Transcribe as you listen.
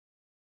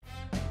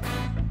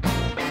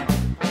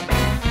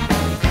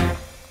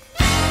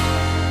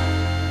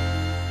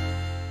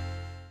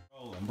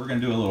we're going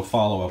to do a little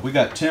follow-up. We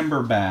got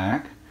Timber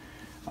back.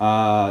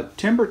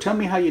 Timber, tell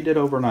me how you did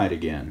overnight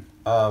again.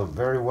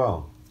 Very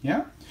well.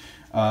 Yeah?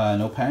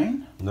 No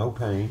pain? No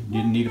pain. You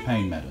didn't need a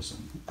pain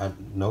medicine?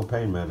 No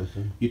pain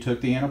medicine. You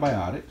took the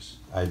antibiotics?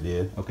 I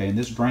did. Okay, and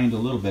this drained a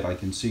little bit. I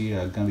can see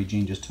Gumby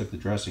Jean just took the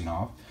dressing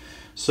off.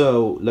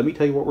 So let me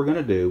tell you what we're going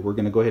to do. We're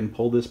going to go ahead and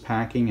pull this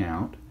packing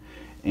out,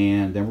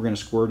 and then we're going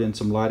to squirt in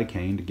some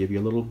lidocaine to give you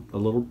a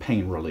little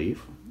pain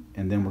relief,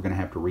 and then we're going to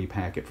have to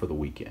repack it for the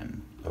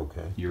weekend.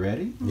 Okay. You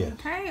ready? Yes.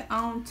 Okay,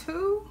 on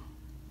 2,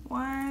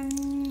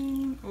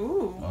 1.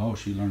 Ooh. Oh,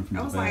 she learned from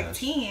the best. That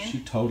was like 10. She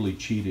totally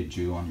cheated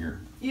you on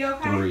your You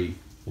okay? 3.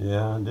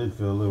 Yeah, I did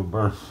feel a little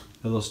burn.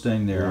 A little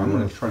sting there. I'm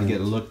going to try to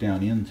get a look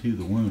down into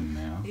the wound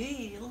now.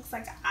 Ew, it looks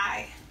like an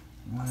eye.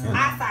 Wow.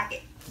 Eye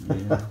socket.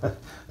 Yeah.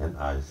 An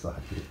eye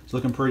socket. It's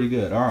looking pretty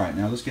good. All right,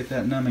 now let's get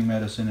that numbing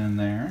medicine in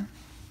there.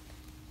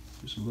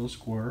 Just a little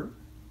squirt.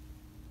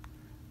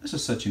 This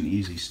is such an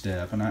easy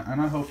step, and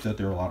I hope that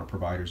there are a lot of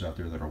providers out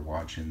there that are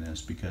watching this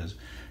because,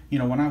 you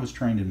know, when I was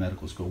trained in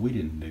medical school, we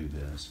didn't do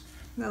this.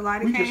 The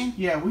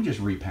lidocaine? We just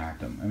repacked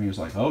them. I mean, it was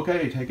like,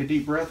 okay, take a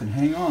deep breath and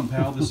hang on,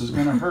 pal. This is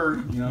going to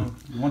hurt. You know,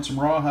 you want some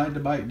rawhide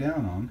to bite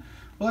down on.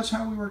 Well, that's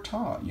how we were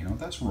taught. You know,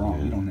 that's wrong.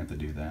 Yeah. You don't have to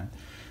do that.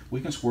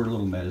 We can squirt a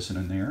little medicine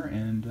in there,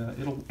 and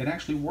it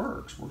actually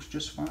works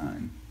just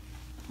fine.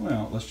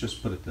 Well, let's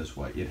just put it this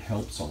way. It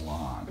helps a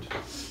lot,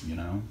 you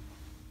know.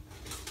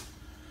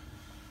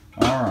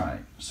 All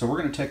right, so we're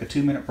going to take a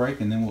 2-minute break,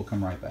 and then we'll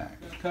come right back.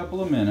 A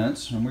couple of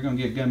minutes, and we're going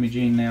to get Gumby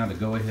Jean now to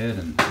go ahead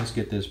and let's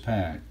get this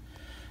packed.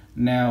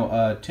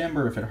 Now,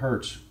 Timber, if it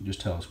hurts, just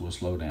tell us. We'll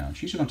slow down.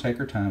 She's going to take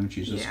her time, and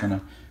she's just going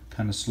to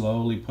kind of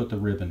slowly put the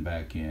ribbon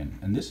back in.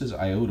 And this is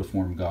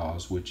iodoform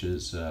gauze, which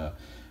is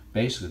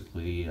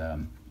basically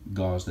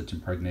gauze that's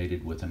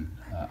impregnated with an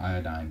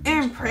iodine.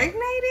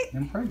 Impregnated?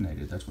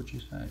 Impregnated, that's what you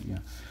say, yeah.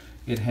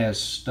 It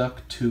has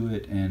stuck to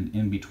it and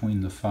in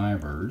between the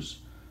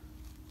fibers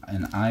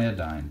an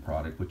iodine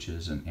product, which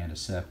is an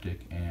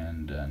antiseptic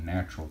and a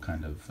natural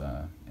kind of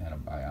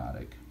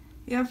antibiotic.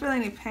 You don't feel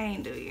any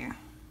pain, do you?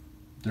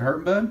 Is it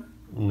hurting, bud?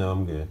 No,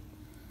 I'm good.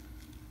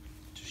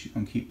 So she's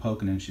going to keep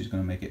poking and she's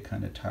going to make it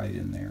kind of tight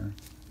in there.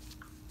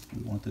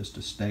 We want this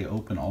to stay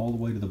open all the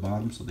way to the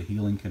bottom so the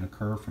healing can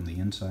occur from the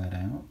inside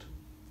out.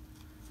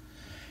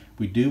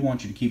 We do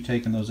want you to keep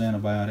taking those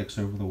antibiotics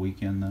over the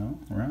weekend, though,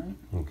 right?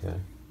 Okay.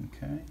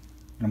 Okay.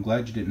 And I'm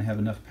glad you didn't have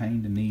enough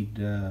pain to need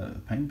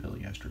a pain pill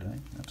yesterday.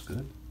 That's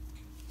good.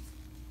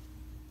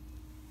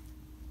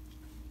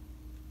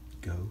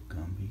 Go,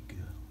 Gumby,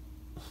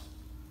 go.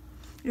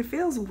 It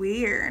feels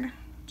weird.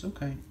 It's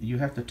okay. You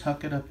have to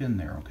tuck it up in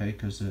there, okay?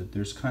 Because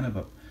there's kind of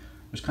a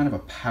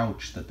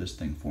pouch that this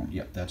thing formed.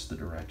 Yep, that's the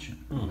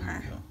direction. Okay.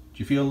 There you go. Did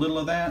you feel a little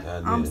of that? I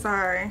did. I'm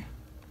sorry.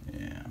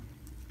 Yeah.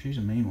 She's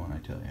a mean one, I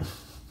tell you.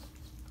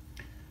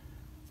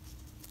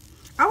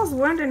 I was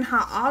wondering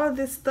how all of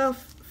this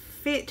stuff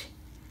fit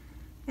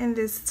in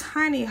this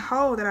tiny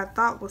hole that I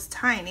thought was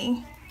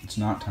tiny. It's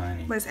not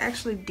tiny. But it's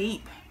actually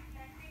deep.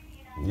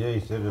 Yeah,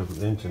 you said it was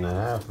 1.5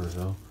 inches or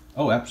so.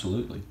 Oh,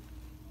 absolutely.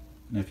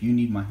 And if you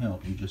need my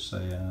help, you just say,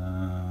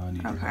 I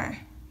need your help.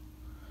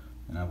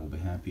 And I will be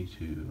happy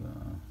to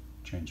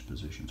change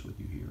positions with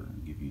you here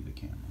and give you the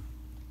camera.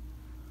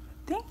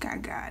 I think I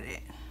got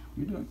it.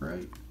 You're doing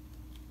great.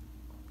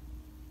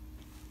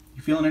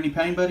 You feeling any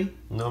pain, buddy?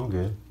 No, I'm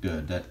good.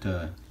 Good. That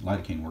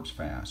lidocaine works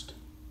fast.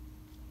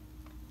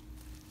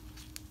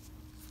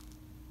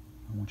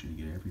 I want you to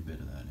get every bit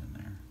of that in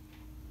there.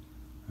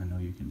 I know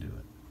you can do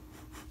it.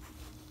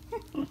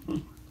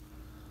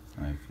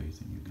 I have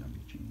faith in you,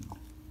 Gumby Jean.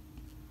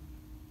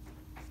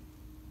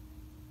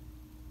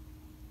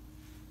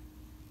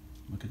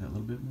 Look at that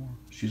little bit more.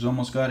 She's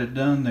almost got it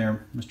done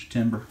there, Mr.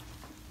 Timber.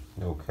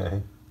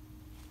 Okay.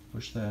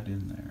 Push that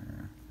in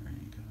there. There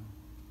you go.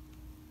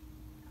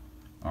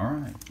 All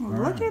right. Well, all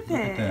look right. at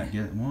that. Look at that.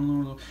 Get one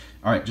little.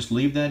 All right, just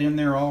leave that in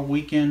there all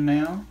weekend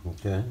now.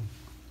 Okay.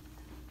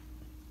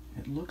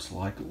 It looks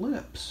like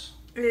lips.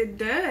 It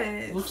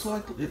does. It looks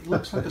like a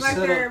like set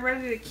they're of,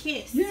 ready to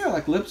kiss. yeah,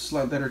 like lips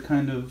like that are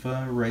kind of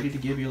ready to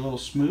give you a little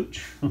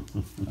smooch.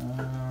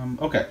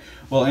 Okay.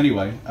 Well,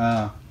 anyway,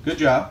 good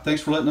job.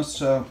 Thanks for letting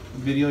us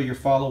video your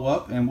follow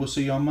up, and we'll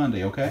see you on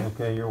Monday. Okay.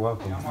 Okay, you're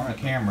welcome. I'm on the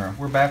camera.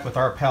 We're back with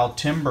our pal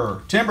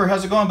Timber. Timber,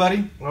 how's it going,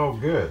 buddy? Oh,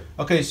 good.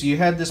 Okay, so you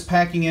had this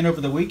packing in over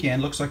the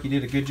weekend. Looks like you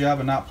did a good job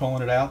of not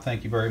pulling it out.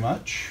 Thank you very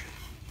much.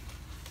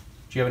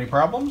 Do you have any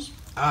problems?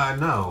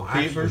 No.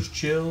 Fevers,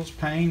 chills,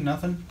 pain,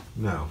 nothing?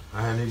 No,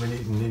 I hadn't even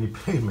eaten any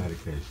pain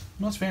medication.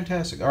 Well, that's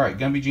fantastic. All right,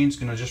 Gumby Jean's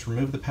going to just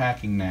remove the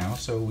packing now.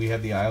 So we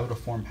have the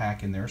iodoform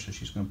pack in there, so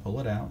she's going to pull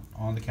it out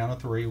on the count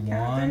of 3.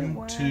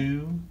 1,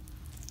 2,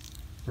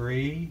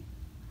 3.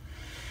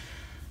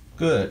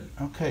 Good.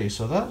 Okay,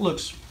 so that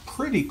looks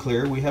pretty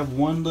clear. We have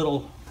one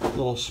little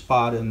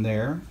spot in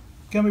there.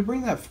 Gumby,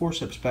 bring that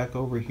forceps back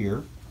over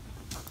here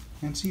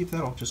and see if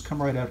that'll just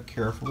come right out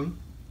carefully.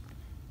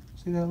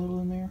 See that little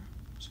in there?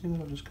 See,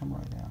 that'll just come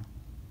right out.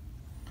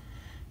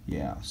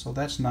 Yeah, so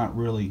that's not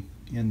really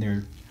in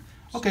there.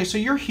 Okay, so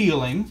you're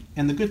healing,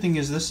 and the good thing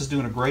is this is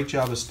doing a great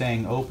job of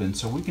staying open,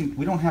 so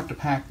we don't have to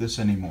pack this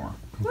anymore.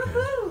 Okay.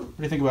 What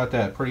do you think about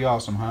that? Pretty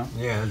awesome, huh?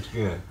 Yeah, that's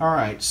good. All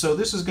right, so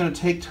this is going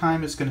to take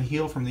time. It's going to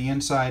heal from the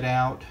inside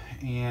out,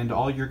 and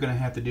all you're going to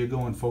have to do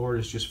going forward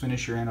is just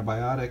finish your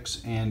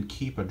antibiotics and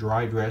keep a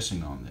dry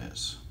dressing on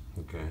this.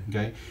 Okay.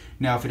 Okay.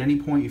 Now, if at any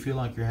point you feel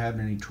like you're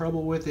having any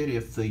trouble with it,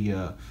 if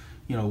the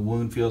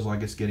wound feels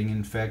like it's getting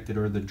infected,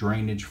 or the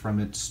drainage from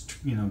it's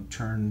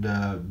turned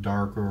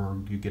dark, or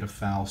you get a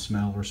foul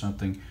smell or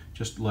something,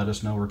 just let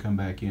us know or come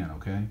back in.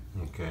 Okay.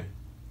 Okay.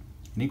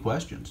 Any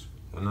questions?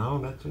 No,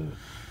 that's it.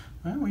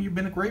 Well, you've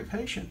been a great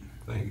patient.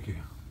 Thank you.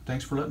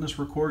 Thanks for letting us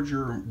record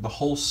the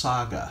whole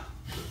saga,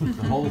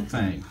 the whole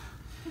thing.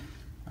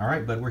 All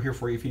right, bud, we're here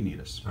for you if you need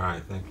us. All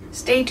right, thank you.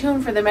 Stay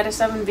tuned for the Meta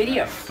 7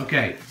 video.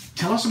 Okay,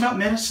 tell us about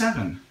Meta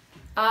 7.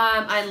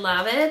 I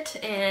love it,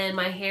 and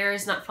my hair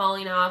is not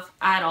falling off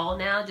at all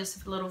now,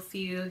 just a little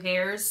few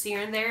hairs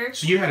here and there.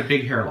 So you had a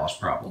big hair loss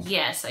problem.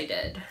 Yes, I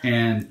did.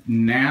 And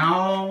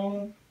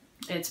now?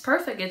 It's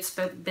perfect. It's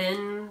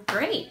been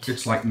great.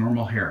 It's like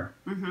normal hair.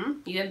 Mm-hmm.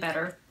 Even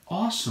better.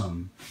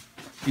 Awesome.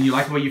 And you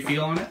like the way you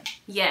feel on it?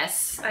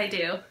 Yes, I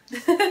do.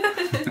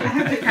 I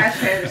have to catch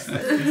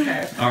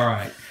hairs. All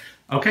right.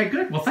 Okay,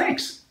 good. Well,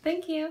 thanks.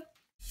 Thank you.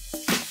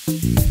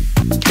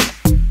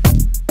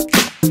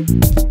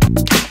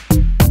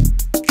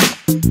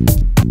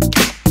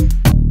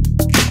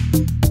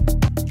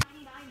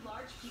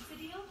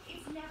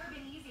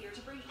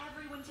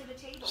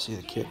 See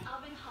the kid.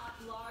 Oven hot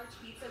large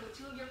pizza with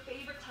 2 of your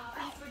favorite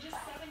toppings for just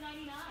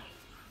 $7.99.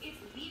 It's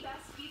the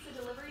best pizza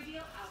delivery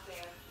deal out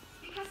there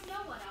because no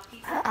one out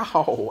pizza.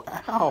 Ow!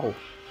 Ow!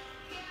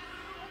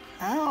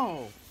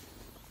 Ow!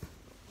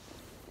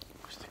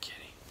 Where's the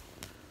kitty?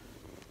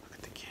 Look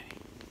at the kitty.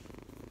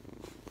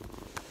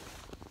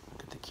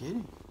 Look at the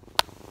kitty.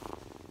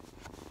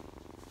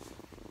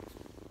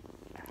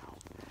 Ow!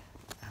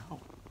 Ow!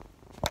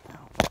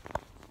 Ow!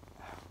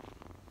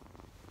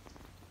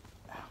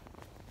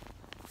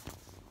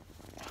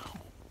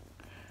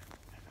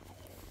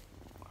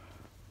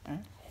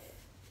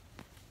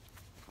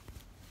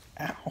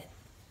 Ow.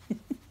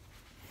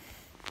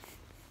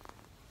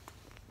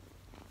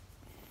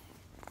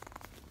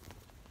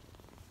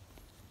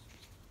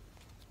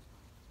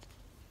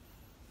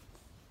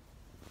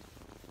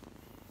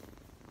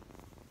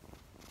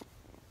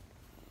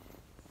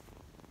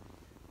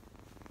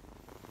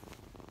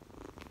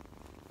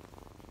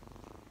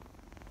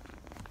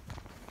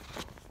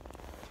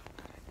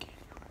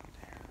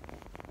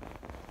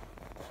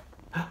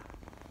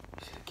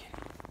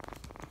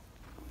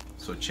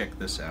 So check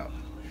this out.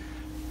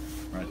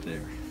 Right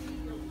there.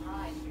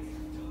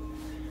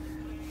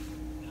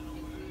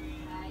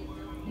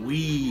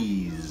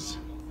 Wheeze.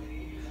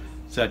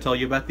 So I tell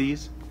you about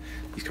these?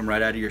 These come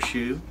right out of your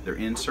shoe. They're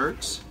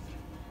inserts.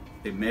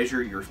 They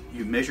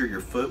you measure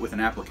your foot with an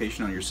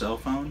application on your cell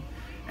phone,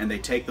 and they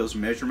take those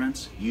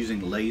measurements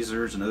using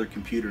lasers and other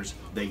computers.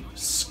 They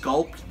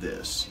sculpt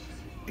this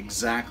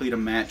exactly to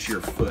match your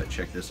foot.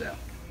 Check this out.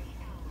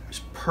 It's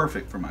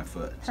perfect for my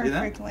foot. See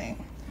that? Perfectly.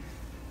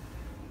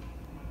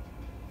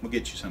 We'll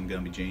get you some,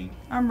 Gumby Jean.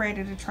 I'm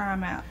ready to try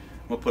them out.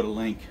 We'll put a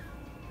link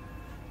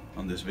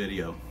on this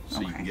video so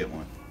you Okay. can get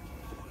one.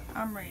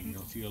 I'm ready. You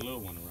don't see a little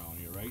one around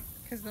here, right?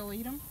 Because they'll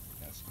eat them?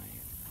 That's fine.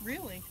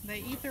 Really? They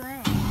eat their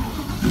own.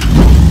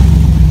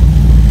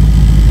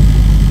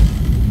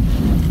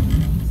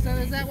 So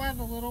is that why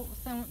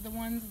the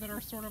ones that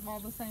are sort of all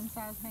the same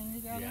size hang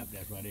together? Yeah,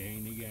 that's why they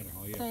hang together.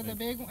 Oh, yeah. So the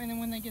big, and then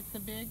when they get the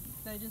big,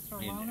 they just are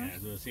And loners?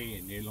 as I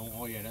said, they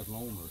oh yeah, that's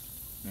loners.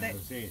 They- As I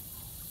said,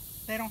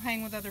 They don't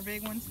hang with other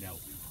big ones? no.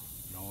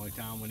 The only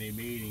time when they're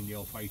mating,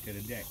 they'll fight to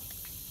the death.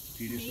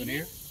 See this one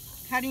here?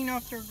 How do you know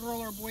if they're a girl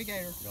or a boy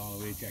gator? The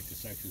only way to check the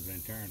sex is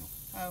internal.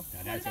 Oh.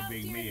 Now that's a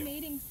big male.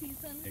 mating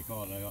season? They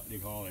call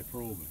it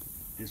probing.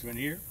 This one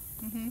here,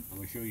 Mm-hmm. I'm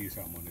gonna show you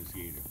something on this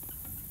gator.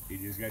 He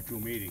just got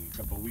through mating a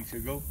couple of weeks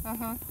ago.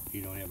 Uh-huh. He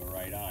don't have a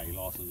right eye. He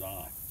lost his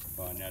eye.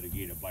 Found out a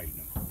gator biting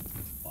him.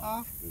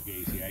 Oh.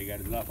 Okay, see how he got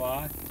his left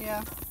eye?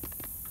 Yeah.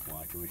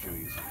 Watch, let me show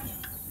you something.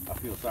 I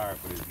feel sorry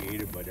for this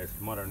gator, but that's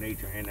Mother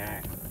Nature in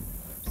act.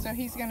 So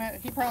he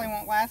probably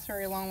won't last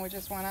very long with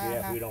just one eye.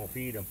 Yeah, huh? if we don't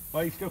feed him.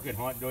 Well, he still can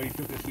hunt, though. He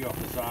still can see off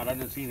the side. I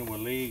done seen him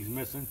with legs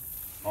missing.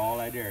 All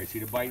that there. See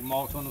the bite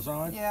marks on the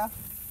side? Yeah.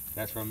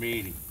 That's from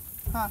mating.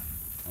 Huh.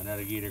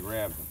 Another gator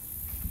grabbed him.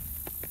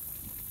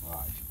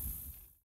 Watch.